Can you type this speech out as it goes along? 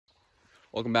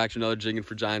Welcome back to another Jigging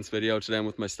for Giants video. Today I'm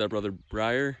with my stepbrother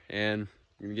Briar, and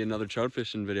we're gonna get another trout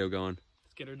fishing video going.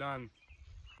 Let's get her done.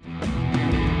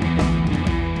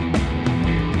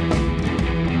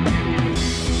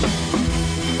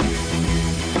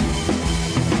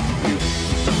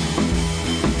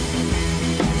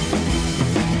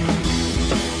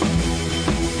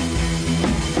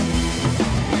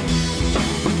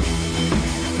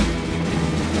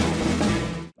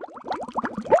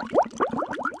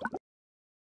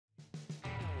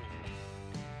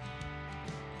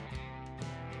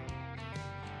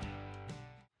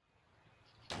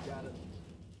 Got it.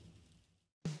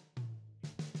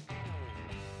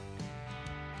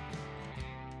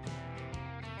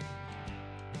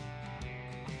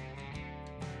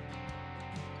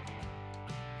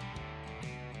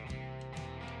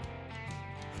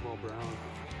 Small brown.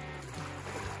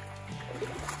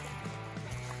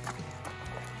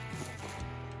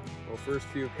 Well, first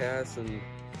few casts and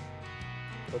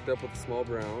hooked up with the small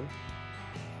brown.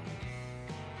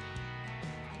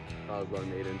 About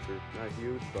an 8-incher. Not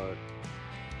huge, but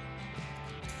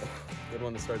good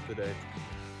one to start the day.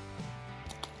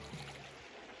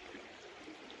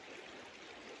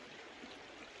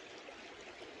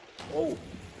 Oh,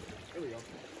 here we go.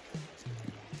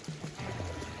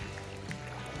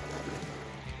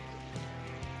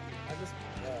 I just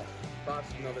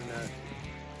botched another net.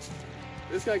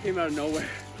 This guy came out of nowhere.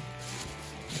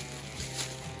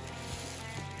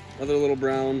 Another little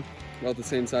brown, about the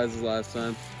same size as last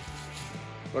time.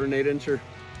 About an 8-incher.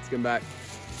 Let's get him back.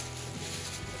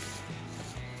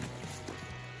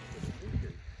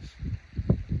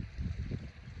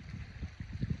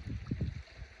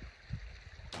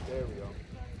 There we go.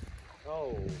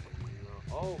 Oh,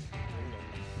 no. Oh.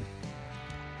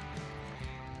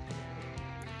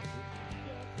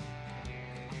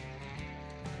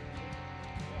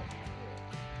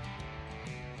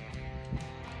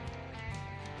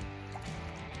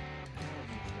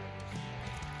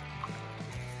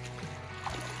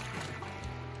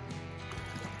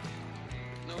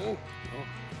 No. Oh.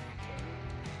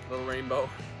 Little rainbow.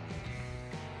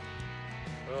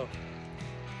 Oh.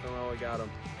 Somehow I got him.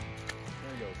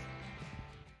 There he goes.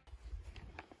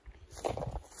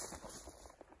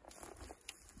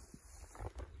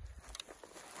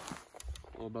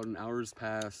 Well, about an hour's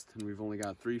passed and we've only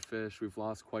got 3 fish. We've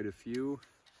lost quite a few,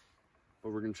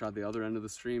 but we're gonna try the other end of the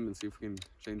stream and see if we can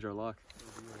change our luck.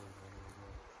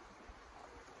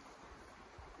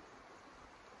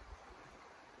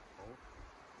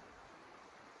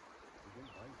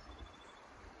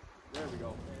 There we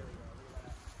go.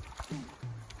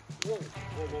 Whoa,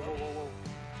 whoa, whoa, whoa, whoa, whoa.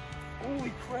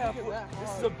 Holy crap,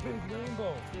 this is a big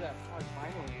rainbow. Look at that pond,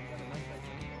 finally. We got a nice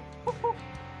rainbow. Look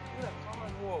at that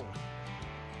pond, whoa.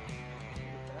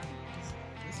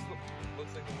 This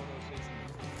looks like the one I was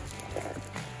chasing.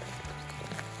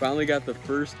 Finally got the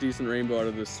first decent rainbow out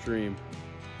of this stream.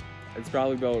 It's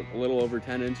probably about a little over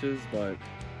 10 inches, but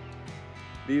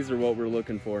these are what we're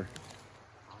looking for.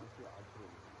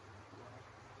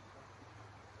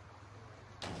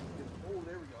 Oh,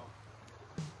 there we go.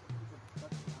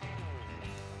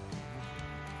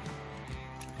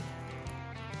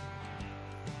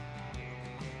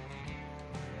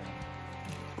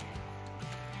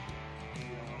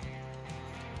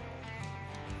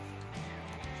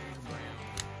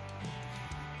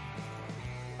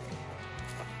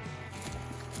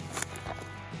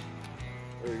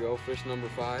 There we go, fish number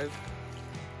 5.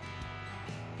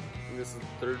 And this is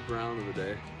the 3rd brown of the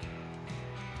day.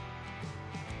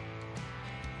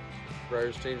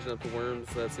 Briar's changing up the worms,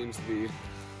 so that seems to be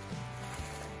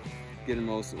getting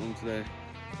most of them today.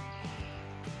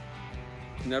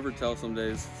 You can never tell some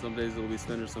days. Some days it'll be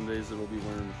spinners, some days it'll be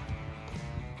worms.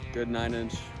 Good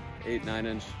 9-inch,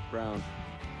 9-inch brown.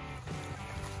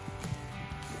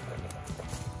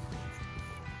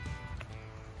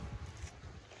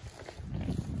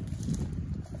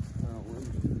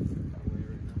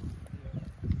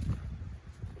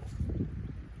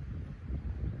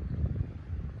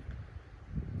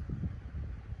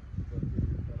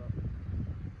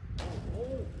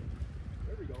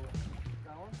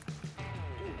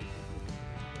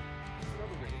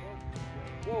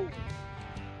 Whoa.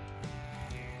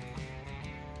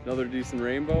 Another decent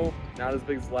rainbow. Not as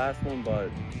big as the last one,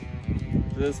 but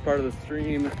for this part of the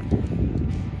stream,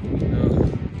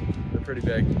 they're pretty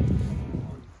big.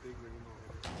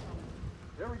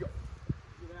 There we go.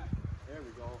 Look at that. There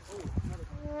we go.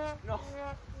 Oh, no.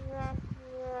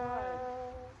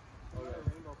 Okay.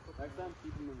 Next time,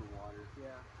 keep them in the water. Yeah.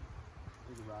 I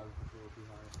think the rod is a little too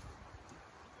high.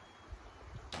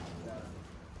 Yeah.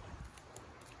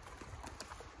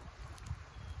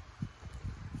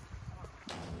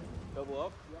 Double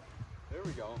up? Yep. There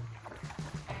we go.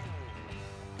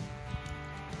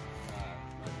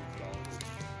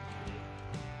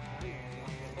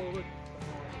 Oh, look.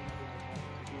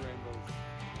 Two rainbows.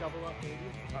 Double up, baby.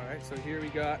 All right, so here we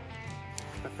got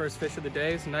the first fish of the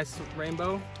day. It's a nice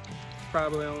rainbow.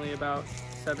 Probably only about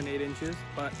 7-8 inches,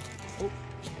 but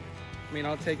I mean,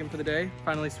 I'll take him for the day.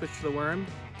 Finally switched to the worm.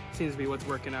 Seems to be what's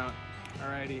working out.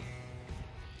 Alrighty.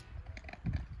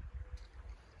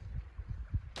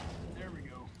 There we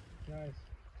go. Nice.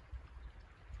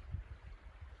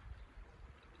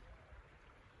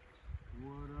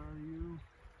 What are you?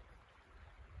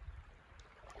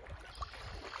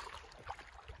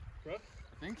 Brook?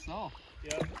 I think so.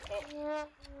 Yeah. Oh.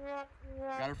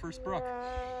 Got our first brook.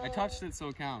 I touched it, so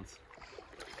it counts.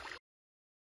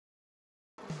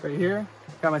 Right here,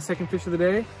 got my second fish of the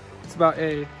day. It's about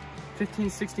a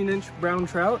 15-16 inch brown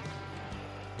trout.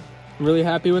 I'm really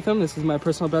happy with him. This is my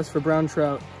personal best for brown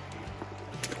trout.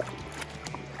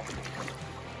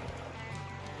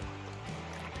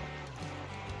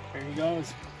 There he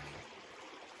goes.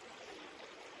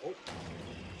 Oh,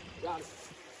 got it.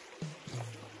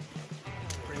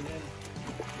 Bring it in.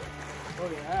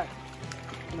 Look at that.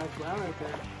 Nice brown right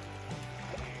there.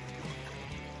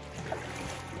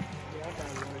 Yeah, I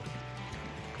got it right.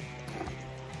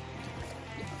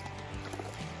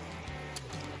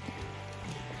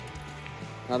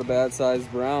 Not a bad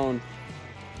sized brown.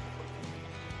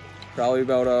 Probably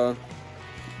about a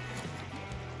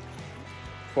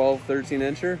 12, 13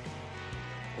 incher.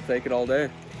 We'll take it all day.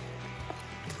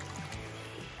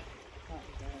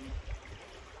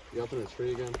 You up in a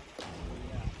tree again?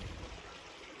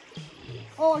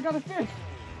 Oh, I got a fish!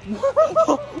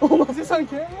 Oh, was this on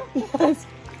camera? Yes!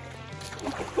 You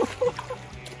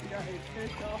got a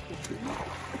fish off the tree.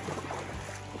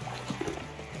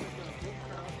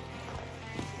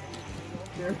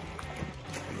 There.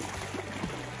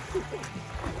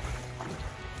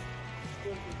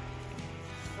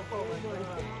 Oh my God.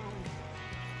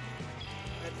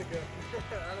 That's a good.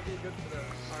 That'll be good for them.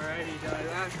 Alrighty, guys.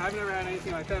 I've never had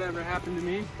anything like that ever happen to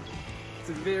me. It's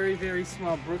a very, very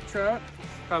small brook trout.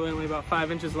 Probably only about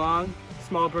 5 inches long.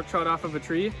 Small brook trout off of a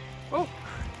tree. Oh,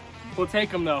 we'll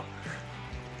take them though.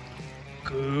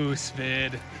 Goose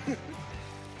vid.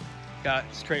 Got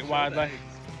straight wildlife.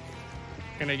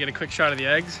 Gonna get a quick shot of the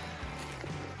eggs.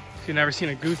 If you've never seen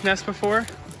a goose nest before,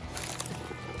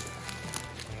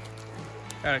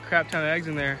 got a crap ton of eggs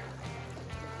in there.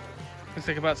 Looks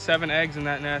like about 7 eggs in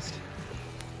that nest.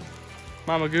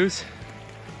 Mama goose,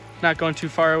 not going too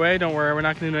far away. Don't worry, we're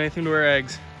not gonna do anything to her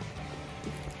eggs.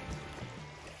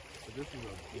 This is a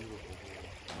beautiful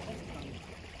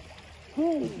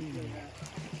one.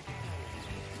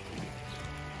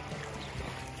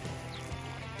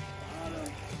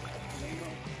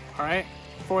 All right,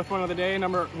 fourth one of the day,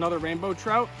 another rainbow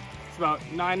trout. It's about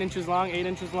 9 inches long, 8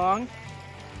 inches long.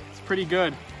 It's pretty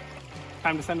good.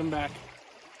 Time to send them back.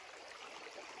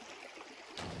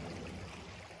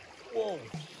 Whoa.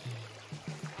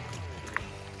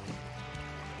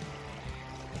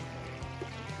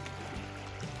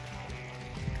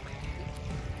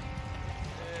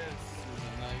 This is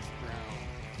a nice brown.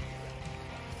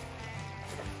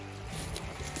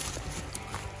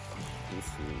 Let's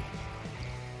see.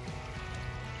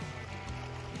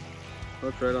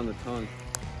 Hooked right on the tongue.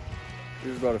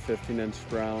 Here's about a 15-inch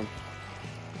brown.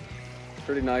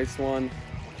 Pretty nice one.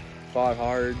 Fought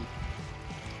hard.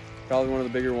 Probably one of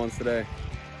the bigger ones today.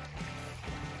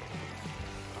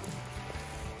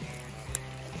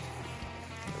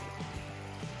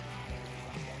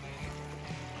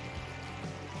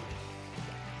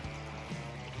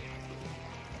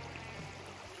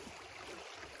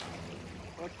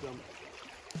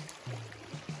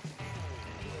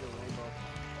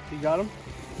 You got him?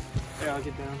 Yeah, I'll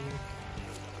get down here.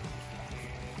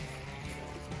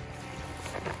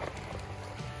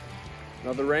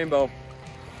 Another rainbow.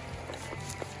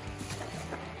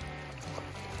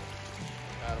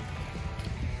 Got him.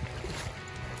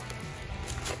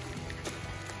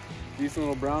 Decent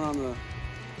little brown on the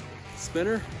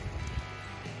spinner.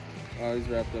 Oh, he's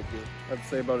wrapped up here. I have to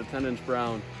say about a 10-inch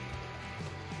brown.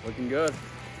 Looking good.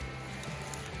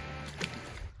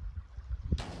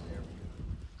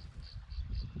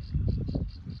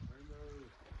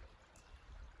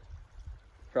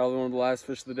 Probably one of the last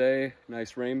fish of the day.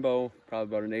 Nice rainbow,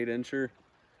 probably about an 8-incher.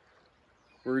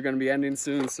 We're gonna be ending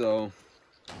soon, so.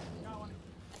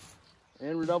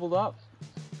 And we're doubled up.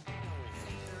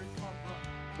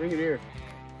 Bring it here.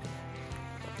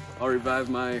 I'll revive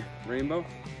my rainbow.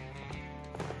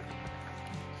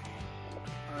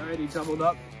 Alrighty, doubled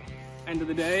up. End of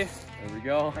the day. There we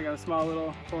go. I got a small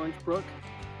little 4-inch brook.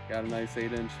 Got a nice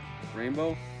 8-inch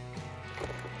rainbow.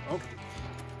 Oh.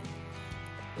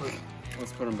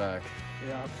 Let's put him back.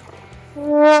 Yeah.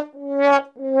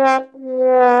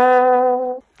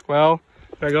 Well,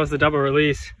 there goes the double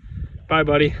release. Bye,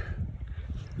 buddy.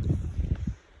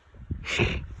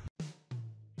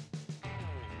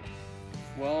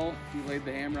 Well, we laid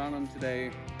the hammer on him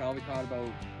today. Probably caught about,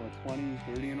 what, 20,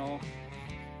 30 in all.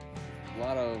 A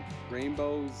lot of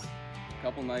rainbows, a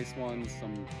couple nice ones,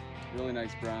 some really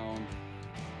nice brown,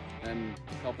 and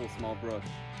a couple small brook.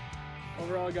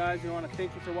 Overall, guys, we want to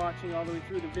thank you for watching all the way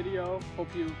through the video. Hope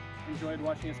you enjoyed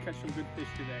watching us catch some good fish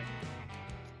today.